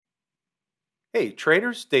Hey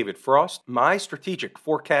traders, David Frost, my strategic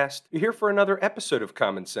forecast. You're here for another episode of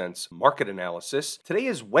Common Sense Market Analysis. Today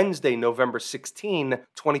is Wednesday, November 16,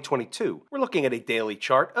 2022. We're looking at a daily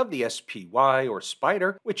chart of the SPY or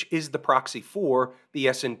Spider, which is the proxy for the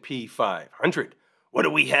S&P 500. What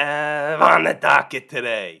do we have on the docket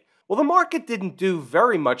today? Well, the market didn't do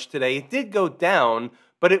very much today. It did go down,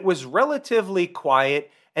 but it was relatively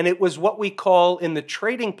quiet, and it was what we call in the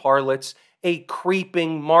trading parlance a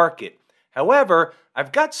creeping market. However,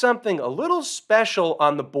 I've got something a little special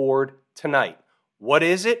on the board tonight. What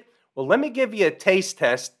is it? Well, let me give you a taste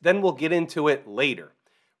test, then we'll get into it later.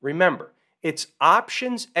 Remember, it's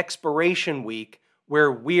options expiration week where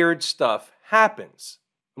weird stuff happens.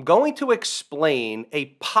 I'm going to explain a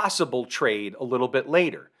possible trade a little bit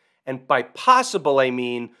later. And by possible, I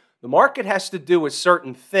mean the market has to do a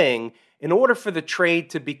certain thing in order for the trade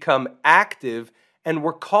to become active, and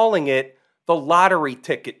we're calling it the lottery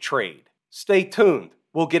ticket trade. Stay tuned.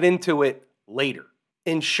 We'll get into it later.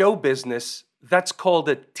 In show business, that's called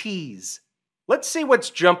a tease. Let's see what's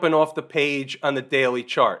jumping off the page on the daily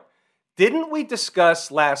chart. Didn't we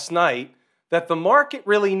discuss last night that the market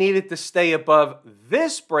really needed to stay above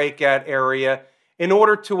this breakout area in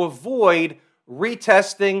order to avoid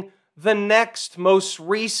retesting the next most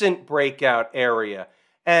recent breakout area?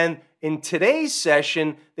 And in today's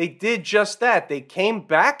session, they did just that. They came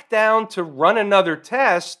back down to run another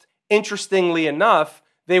test. Interestingly enough,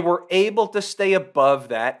 they were able to stay above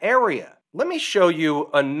that area. Let me show you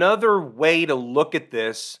another way to look at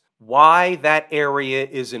this, why that area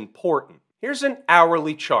is important. Here's an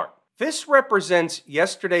hourly chart. This represents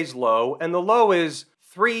yesterday's low, and the low is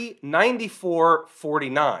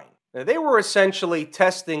 394.49. Now, they were essentially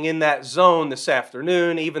testing in that zone this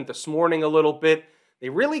afternoon, even this morning a little bit. They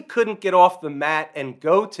really couldn't get off the mat and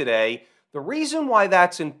go today. The reason why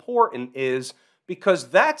that's important is because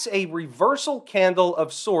that's a reversal candle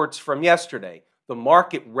of sorts from yesterday. The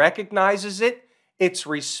market recognizes it, it's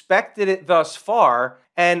respected it thus far,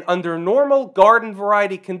 and under normal garden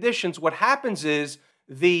variety conditions, what happens is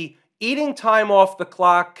the eating time off the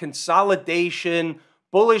clock, consolidation,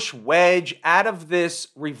 bullish wedge out of this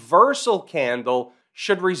reversal candle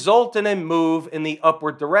should result in a move in the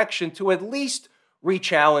upward direction to at least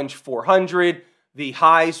re-challenge 400, the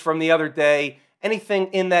highs from the other day, anything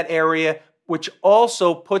in that area, which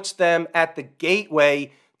also puts them at the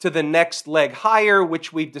gateway to the next leg higher,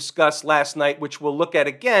 which we discussed last night, which we'll look at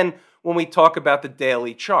again when we talk about the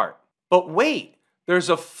daily chart. But wait, there's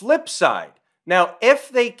a flip side. Now, if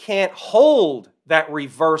they can't hold that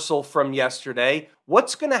reversal from yesterday,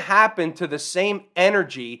 what's going to happen to the same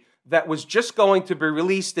energy that was just going to be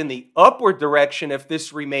released in the upward direction if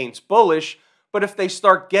this remains bullish? But if they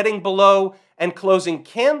start getting below and closing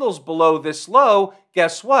candles below this low,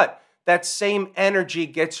 guess what? That same energy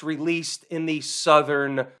gets released in the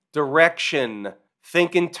southern direction.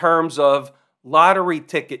 Think in terms of lottery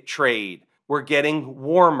ticket trade. We're getting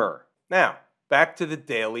warmer. Now, back to the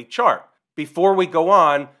daily chart. Before we go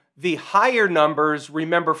on, the higher numbers,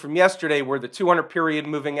 remember from yesterday, were the 200 period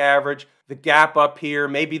moving average, the gap up here,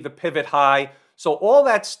 maybe the pivot high. So all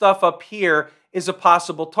that stuff up here is a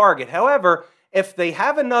possible target. However, if they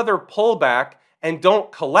have another pullback and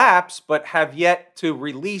don't collapse, but have yet to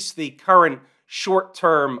release the current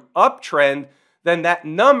short-term uptrend, then that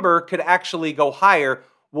number could actually go higher.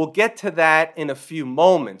 We'll get to that in a few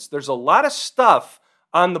moments. There's a lot of stuff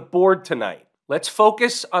on the board tonight. Let's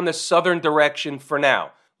focus on the southern direction for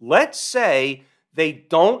now. Let's say they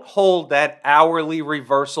don't hold that hourly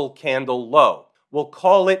reversal candle low. We'll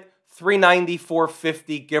call it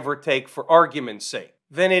 394.50, give or take, for argument's sake.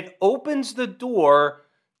 Then it opens the door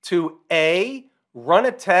to A, run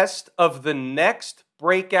a test of the next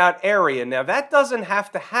breakout area. Now, that doesn't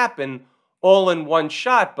have to happen all in one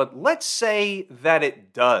shot, but let's say that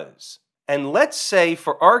it does. And let's say,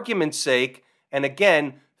 for argument's sake, and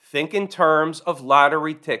again, think in terms of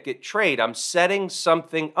lottery ticket trade. I'm setting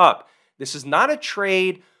something up. This is not a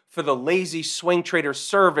trade for the lazy swing trader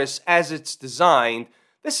service as it's designed.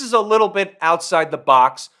 This is a little bit outside the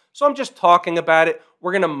box, so I'm just talking about it.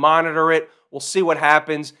 We're going to monitor it. We'll see what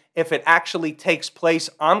happens. If it actually takes place,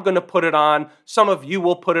 I'm going to put it on. Some of you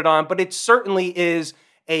will put it on, but it certainly is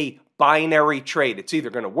a binary trade. It's either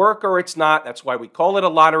going to work or it's not. That's why we call it a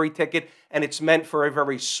lottery ticket, and it's meant for a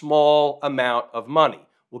very small amount of money.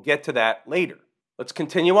 We'll get to that later. Let's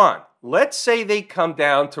continue on. Let's say they come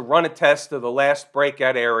down to run a test of the last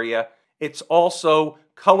breakout area. It's also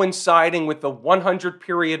coinciding with the 100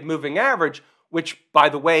 period moving average, which, by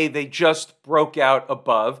the way, they just broke out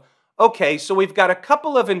above. Okay, so we've got a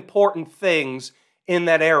couple of important things in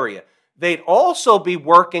that area. They'd also be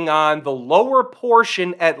working on the lower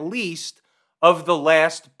portion, at least, of the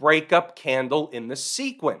last breakup candle in the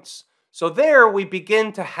sequence. So there we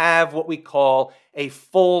begin to have what we call a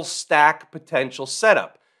full stack potential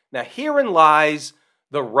setup. Now herein lies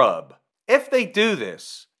the rub. If they do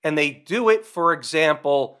this, and they do it, for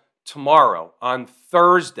example, tomorrow, on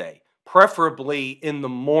Thursday, preferably in the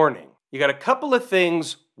morning, you got a couple of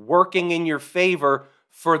things working in your favor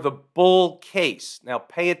for the bull case. Now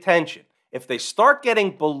pay attention. If they start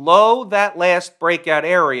getting below that last breakout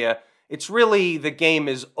area, it's really the game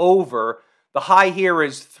is over. The high here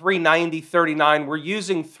is 390.39. We're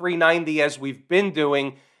using 390 as we've been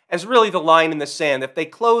doing as really the line in the sand. If they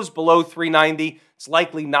close below 390, it's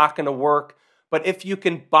likely not going to work. But if you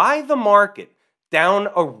can buy the market down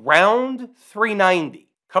around 390,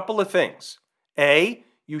 couple of things. A,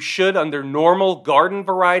 you should, under normal garden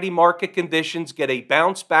variety market conditions, get a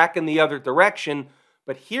bounce back in the other direction.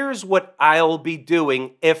 But here's what I'll be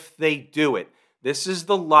doing if they do it. This is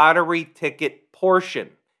the lottery ticket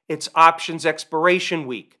portion. It's options expiration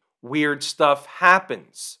week. Weird stuff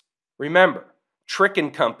happens. Remember, Trick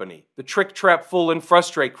and Company, the Trick, Trap, Fool, and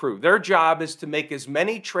Frustrate crew, their job is to make as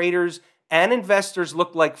many traders and investors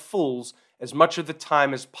look like fools as much of the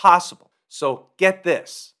time as possible. So get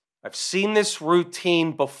this. I've seen this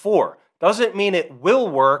routine before. Doesn't mean it will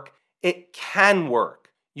work. It can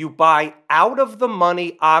work. You buy out of the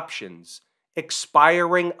money options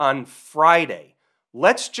expiring on Friday.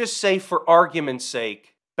 Let's just say, for argument's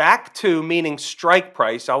sake, back to, meaning strike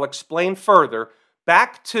price, I'll explain further,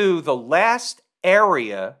 back to the last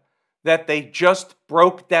area that they just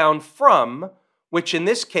broke down from, which in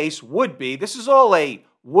this case would be, this is all a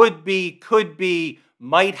would be, could be,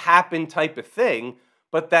 might happen type of thing,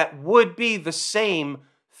 but that would be the same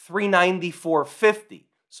 394.50.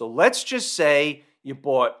 So let's just say you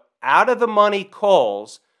bought out of the money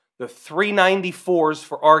calls, the 394s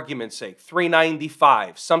for argument's sake,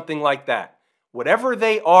 395, something like that. Whatever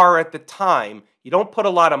they are at the time, you don't put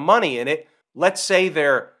a lot of money in it. Let's say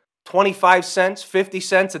they're 25 cents, 50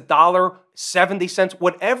 cents, $1, 70 cents,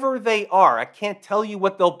 whatever they are. I can't tell you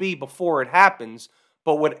what they'll be before it happens,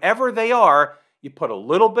 but whatever they are, you put a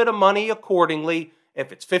little bit of money accordingly.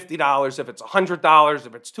 If it's $50, if it's $100,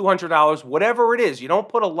 if it's $200, whatever it is, you don't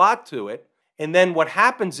put a lot to it. And then what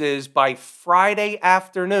happens is by Friday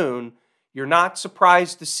afternoon, you're not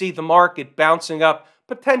surprised to see the market bouncing up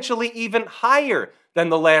potentially even higher than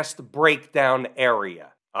the last breakdown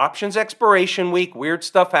area. Options expiration week, weird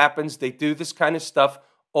stuff happens. They do this kind of stuff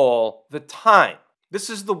all the time. This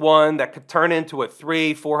is the one that could turn into a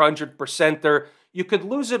 300-400%er. You could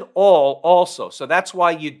lose it all also. So that's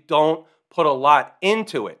why you don't put a lot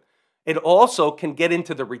into it. It also can get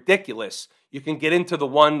into the ridiculous. You can get into the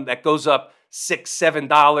one that goes up $6,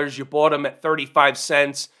 $7. You bought them at 35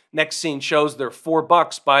 cents. Next scene shows they're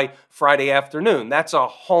 $4 by Friday afternoon. That's a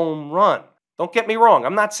home run. Don't get me wrong.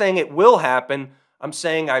 I'm not saying it will happen. I'm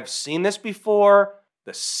saying I've seen this before.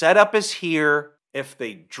 The setup is here. If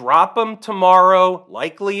they drop them tomorrow,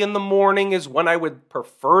 likely in the morning is when I would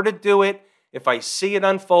prefer to do it. If I see it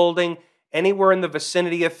unfolding anywhere in the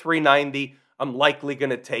vicinity of 390, I'm likely going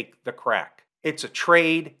to take the crack. It's a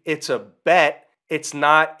trade. It's a bet. It's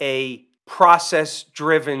not a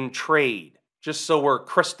process-driven trade, just so we're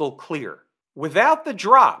crystal clear. Without the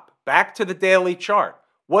drop, back to the daily chart,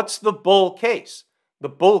 what's the bull case? The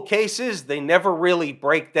bull case is they never really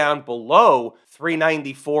break down below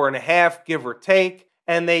 394.5, give or take,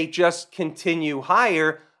 and they just continue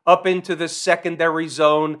higher up into the secondary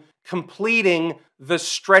zone, completing the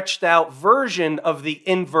stretched out version of the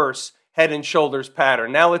inverse head and shoulders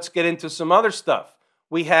pattern. Now let's get into some other stuff.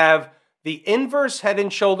 We have the inverse head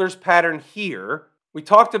and shoulders pattern here. We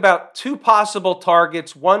talked about two possible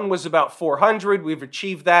targets. One was about 400. We've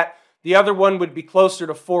achieved that. The other one would be closer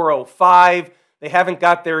to 405. They haven't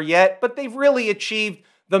got there yet, but they've really achieved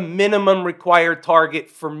the minimum required target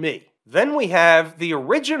for me. Then we have the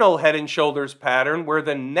original head and shoulders pattern where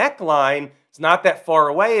the neckline is not that far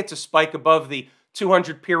away. It's a spike above the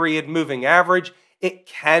 200 period moving average. It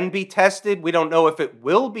can be tested. We don't know if it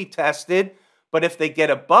will be tested, but if they get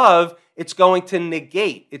above, it's going to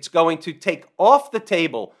negate. It's going to take off the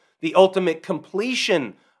table the ultimate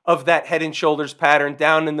completion of that head and shoulders pattern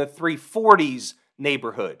down in the 340s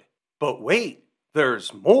neighborhood. But wait,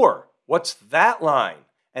 there's more. What's that line?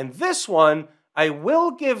 And this one, I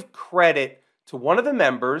will give credit to one of the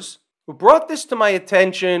members who brought this to my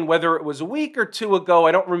attention, whether it was a week or two ago,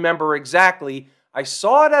 I don't remember exactly. I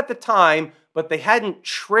saw it at the time, but they hadn't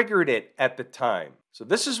triggered it at the time. So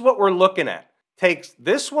this is what we're looking at. Takes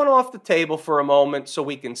this one off the table for a moment so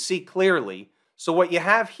we can see clearly. So what you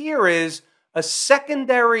have here is a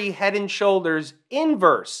secondary head and shoulders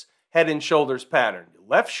inverse head and shoulders pattern.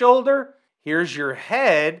 Left shoulder here's your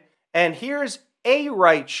head, and here's a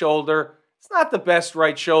right shoulder. It's not the best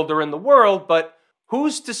right shoulder in the world, but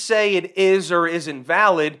who's to say it is or isn't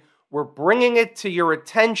valid? We're bringing it to your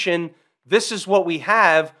attention. This is what we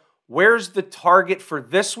have. Where's the target for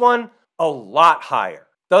this one? A lot higher.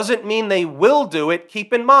 Doesn't mean they will do it.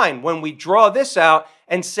 Keep in mind, when we draw this out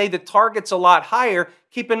and say the target's a lot higher,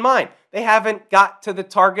 keep in mind, they haven't got to the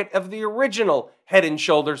target of the original head and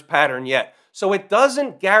shoulders pattern yet. So it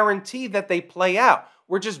doesn't guarantee that they play out.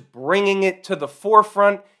 We're just bringing it to the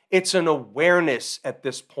forefront. It's an awareness at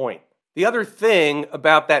this point. The other thing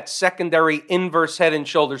about that secondary inverse head and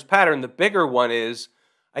shoulders pattern, the bigger one, is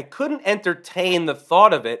I couldn't entertain the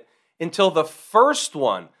thought of it until the first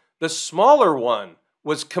one, the smaller one,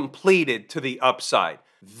 was completed to the upside.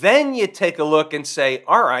 Then you take a look and say,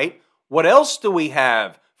 all right, what else do we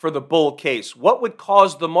have for the bull case? What would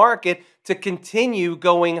cause the market to continue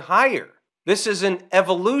going higher? This is an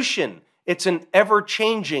evolution. It's an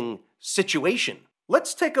ever-changing situation.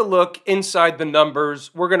 Let's take a look inside the numbers.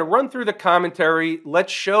 We're going to run through the commentary.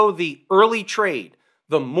 Let's show the early trade,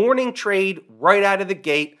 the morning trade right out of the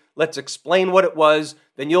gate. Let's explain what it was.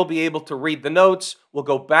 Then you'll be able to read the notes. We'll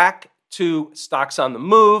go back to stocks on the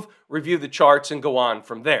move, review the charts, and go on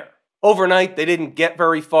from there. Overnight, they didn't get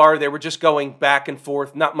very far. They were just going back and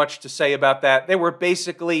forth. Not much to say about that. They were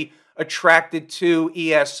basically attracted to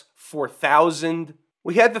ES 4000.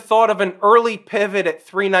 We had the thought of an early pivot at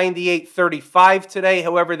 398.35 today.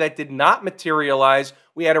 However, that did not materialize.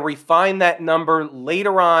 We had to refine that number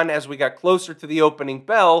later on as we got closer to the opening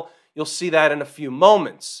bell. You'll see that in a few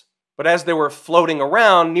moments. But as they were floating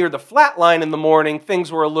around near the flat line in the morning,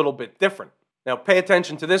 things were a little bit different. Now pay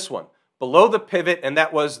attention to this one. Below the pivot, and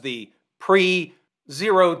that was the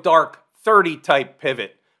pre-zero dark 30 type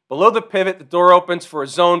pivot. Below the pivot, the door opens for a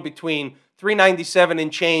zone between 397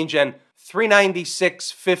 and change and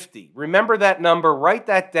 396.50. Remember that number, write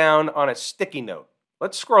that down on a sticky note.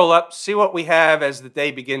 Let's scroll up, see what we have as the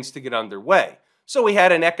day begins to get underway. So we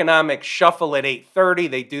had an economic shuffle at 8:30.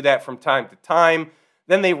 They do that from time to time.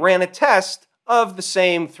 Then they ran a test of the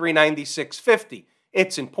same 396.50.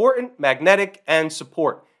 It's important, magnetic, and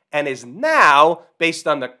support, and is now, based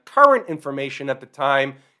on the current information at the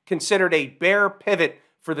time, considered a bear pivot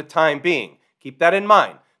for the time being. Keep that in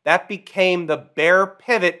mind. That became the bear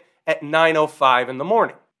pivot at 9:05 in the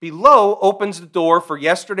morning. Below opens the door for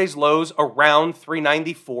yesterday's lows around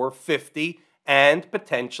 394.50 and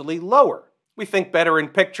potentially lower. We think better in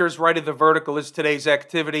pictures. Right of the vertical is today's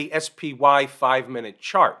activity, SPY 5-minute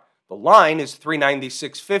chart. The line is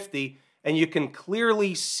 396.50, and you can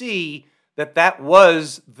clearly see that that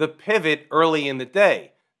was the pivot early in the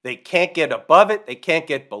day. They can't get above it. They can't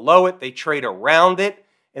get below it. They trade around it.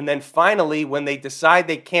 And then finally, when they decide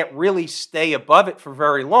they can't really stay above it for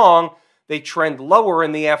very long, they trend lower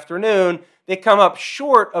in the afternoon. They come up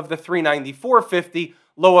short of the 394.50.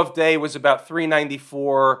 Low of day was about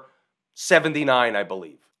 394.79, I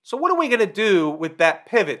believe. So what are we going to do with that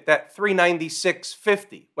pivot, that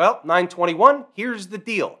 396.50? Well, 921, here's the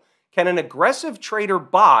deal. Can an aggressive trader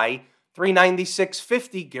buy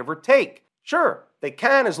 396.50, give or take? Sure, they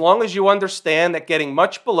can, as long as you understand that getting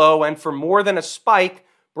much below and for more than a spike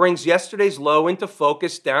brings yesterday's low into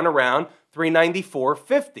focus down around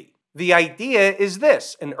 394.50. The idea is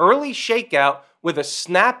this: an early shakeout with a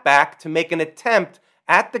snapback to make an attempt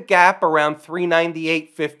at the gap around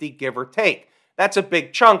 398.50, give or take. That's a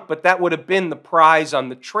big chunk, but that would have been the prize on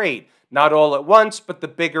the trade. Not all at once, but the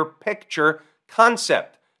bigger picture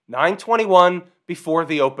concept. 921 before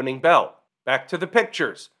the opening bell. Back to the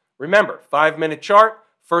pictures. Remember, 5-minute chart,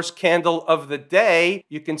 first candle of the day,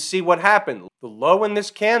 you can see what happened. The low in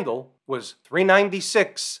this candle was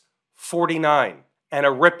 396.49 and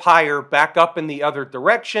a rip higher back up in the other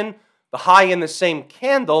direction. The high in the same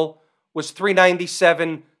candle was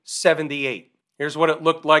 397.78. Here's what it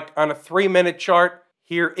looked like on a 3-minute chart.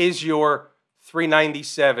 Here is your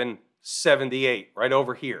 397.78 right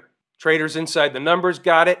over here. Traders inside the numbers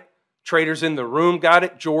got it. Traders in the room got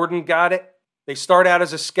it. Jordan got it. They start out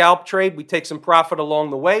as a scalp trade. We take some profit along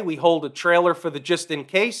the way. We hold a trailer for the just in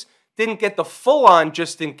case. Didn't get the full on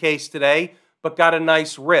just in case today, but got a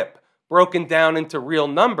nice rip. Broken down into real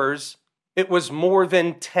numbers, it was more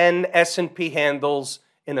than 10 S&P handles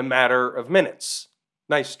in a matter of minutes.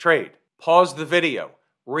 Nice trade. Pause the video,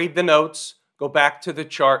 read the notes, go back to the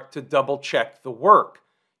chart to double check the work.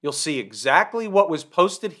 You'll see exactly what was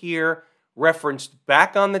posted here, referenced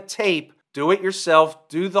back on the tape. Do it yourself,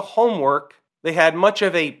 do the homework. They had much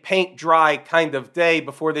of a paint dry kind of day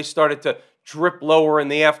before they started to drip lower in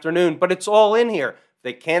the afternoon, but it's all in here. If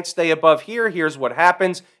they can't stay above here, here's what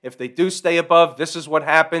happens. If they do stay above, this is what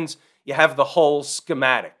happens. You have the whole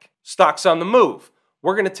schematic. Stocks on the move.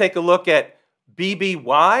 We're going to take a look at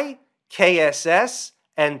BBY, KSS,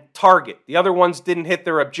 and Target. The other ones didn't hit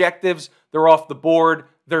their objectives. They're off the board.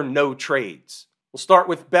 They're no trades. We'll start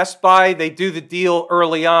with Best Buy. They do the deal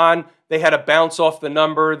early on. They had a bounce off the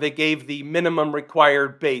number. They gave the minimum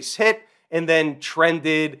required base hit and then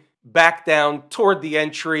trended back down toward the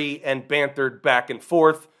entry and bantered back and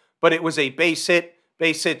forth. But it was a base hit.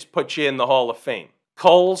 Base hits put you in the Hall of Fame.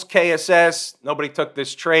 Kohl's, KSS, nobody took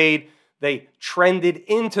this trade. They trended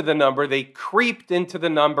into the number. They creeped into the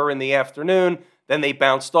number in the afternoon. Then they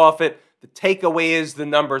bounced off it. The takeaway is the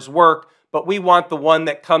numbers work, but we want the one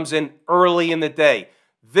that comes in early in the day.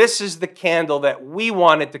 This is the candle that we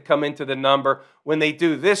wanted to come into the number. When they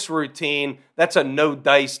do this routine, that's a no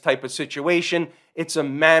dice type of situation. It's a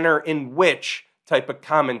manner in which type of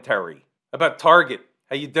commentary. How about Target?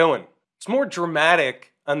 How you doing? It's more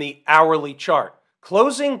dramatic on the hourly chart.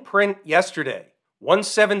 Closing print yesterday,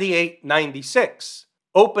 178.96.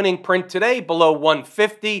 Opening print today below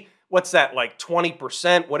 150. What's that, like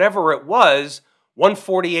 20%? Whatever it was,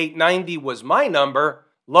 148.90 was my number.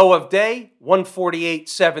 Low of day,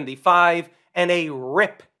 148.75, and a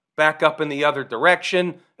rip back up in the other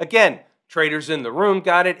direction. Again, traders in the room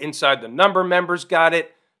got it. Inside the number members got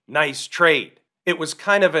it. Nice trade. It was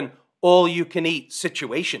kind of an all-you-can-eat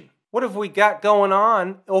situation. What have we got going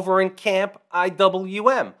on over in Camp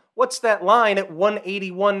IWM? What's that line at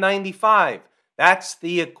 181.95? That's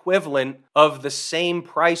the equivalent of the same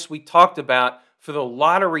price we talked about for the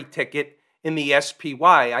lottery ticket in the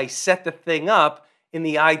SPY. I set the thing up in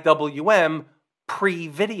the IWM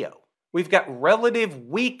pre-video. We've got relative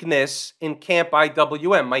weakness in Camp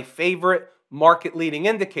IWM, my favorite market leading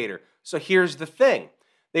indicator. So here's the thing.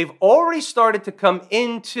 They've already started to come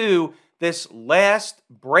into this last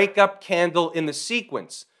breakup candle in the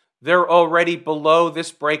sequence. They're already below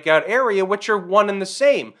this breakout area, which are one and the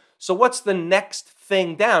same. So what's the next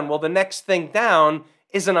thing down? Well, the next thing down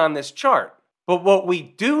isn't on this chart. But what we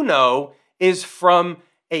do know is from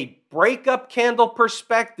a breakup candle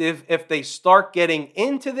perspective, if they start getting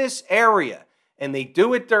into this area and they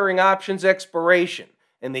do it during options expiration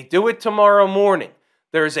and they do it tomorrow morning,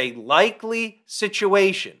 there's a likely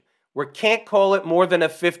situation. We can't call it more than a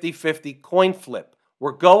 50-50 coin flip.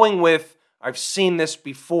 We're going with, I've seen this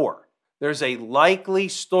before. There's a likely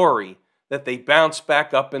story that they bounce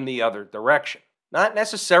back up in the other direction. Not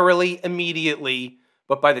necessarily immediately,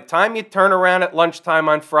 but by the time you turn around at lunchtime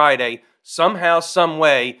on Friday, somehow, some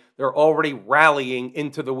way, they're already rallying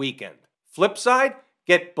into the weekend. Flip side,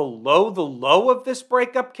 get below the low of this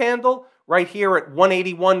breakup candle, right here at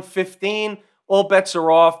 181.15. All bets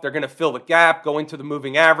are off. They're going to fill the gap, go into the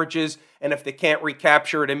moving averages, and if they can't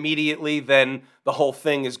recapture it immediately, then the whole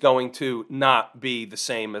thing is going to not be the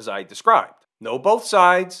same as I described. Know both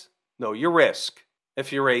sides, know your risk.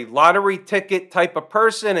 If you're a lottery ticket type of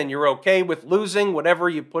person and you're okay with losing whatever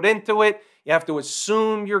you put into it, you have to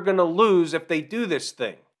assume you're going to lose if they do this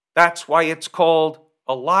thing. That's why it's called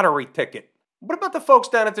a lottery ticket. What about the folks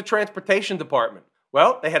down at the transportation department?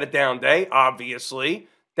 Well, they had a down day, obviously.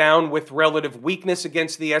 Down with relative weakness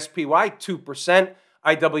against the SPY, 2%.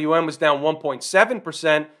 IWM was down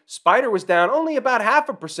 1.7%. Spider was down only about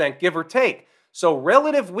 0.5%, give or take. So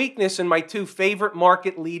relative weakness in my two favorite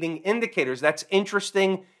market leading indicators. That's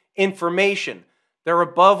interesting information. They're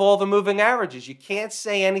above all the moving averages. You can't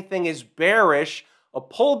say anything is bearish. A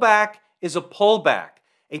pullback is a pullback.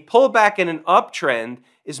 A pullback in an uptrend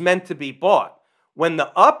is meant to be bought. When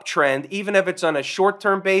the uptrend, even if it's on a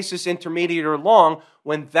short-term basis, intermediate or long,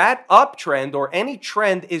 when that uptrend or any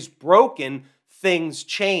trend is broken, things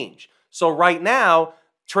change. So right now,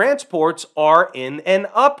 transports are in an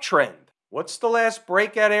uptrend. What's the last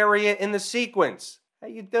breakout area in the sequence? How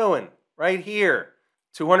you doing? Right here.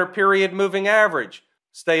 200 period moving average.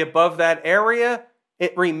 Stay above that area,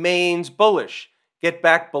 it remains bullish. Get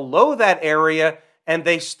back below that area, and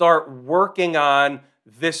they start working on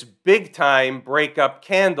this big time breakup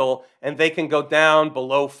candle, and they can go down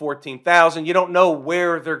below 14,000. You don't know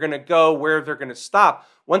where they're going to go, where they're going to stop.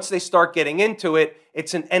 Once they start getting into it,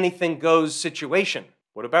 it's an anything goes situation.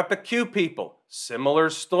 What about the Q people? Similar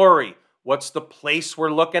story. What's the place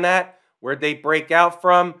we're looking at? Where'd they break out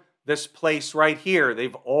from? This place right here.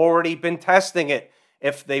 They've already been testing it.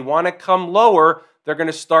 If they want to come lower, they're going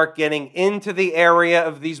to start getting into the area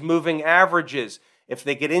of these moving averages. If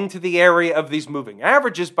they get into the area of these moving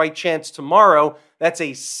averages by chance tomorrow, that's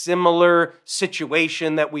a similar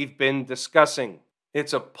situation that we've been discussing.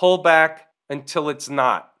 It's a pullback until it's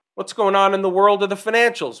not. What's going on in the world of the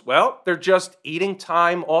financials? Well, they're just eating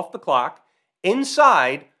time off the clock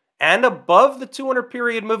inside and above the 200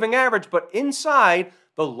 period moving average, but inside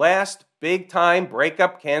the last big time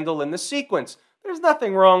breakup candle in the sequence. There's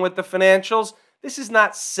nothing wrong with the financials. This is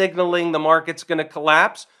not signaling the market's going to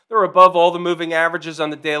collapse. They're above all the moving averages on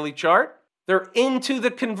the daily chart. They're into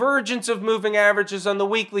the convergence of moving averages on the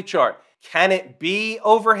weekly chart. Can it be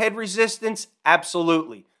overhead resistance?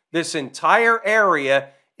 Absolutely. This entire area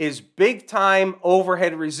is big time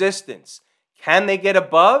overhead resistance. Can they get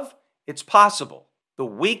above? It's possible. The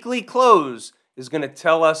weekly close is going to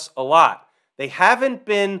tell us a lot. They haven't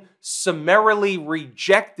been summarily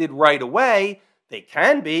rejected right away. They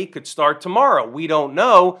can be, could start tomorrow. We don't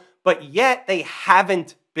know, but yet they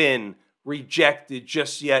haven't been rejected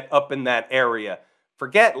just yet up in that area.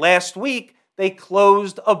 Forget last week, they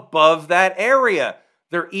closed above that area.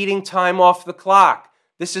 They're eating time off the clock.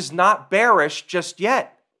 This is not bearish just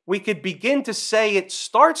yet. We could begin to say it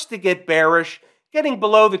starts to get bearish, getting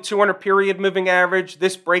below the 200 period moving average,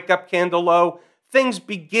 this breakup candle low. Things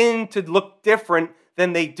begin to look different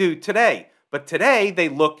than they do today. But today, they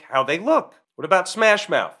look how they look. What about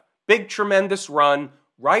Smashmouth? Big, tremendous run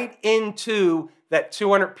right into that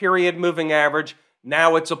 200 period moving average.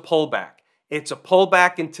 Now it's a pullback. It's a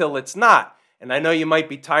pullback until it's not. And I know you might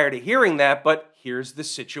be tired of hearing that, but here's the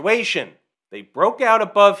situation. They broke out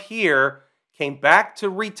above here, came back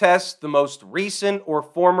to retest the most recent or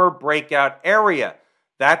former breakout area.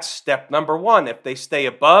 That's step number one. If they stay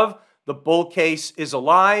above, the bull case is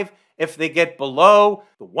alive. If they get below,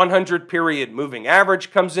 the 100 period moving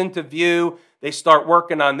average comes into view. They start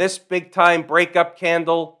working on this big time breakup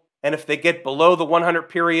candle. And if they get below the 100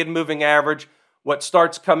 period moving average, what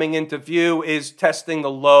starts coming into view is testing the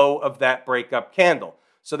low of that breakup candle.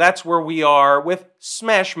 So that's where we are with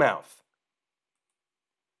Smashmouth.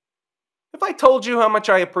 If I told you how much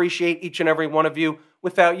I appreciate each and every one of you,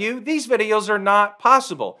 without you, these videos are not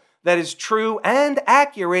possible. That is true and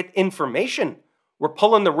accurate information. We're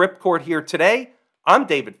pulling the ripcord here today. I'm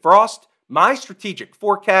David Frost, my strategic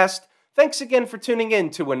forecast. Thanks again for tuning in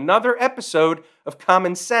to another episode of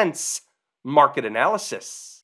Common Sense Market Analysis.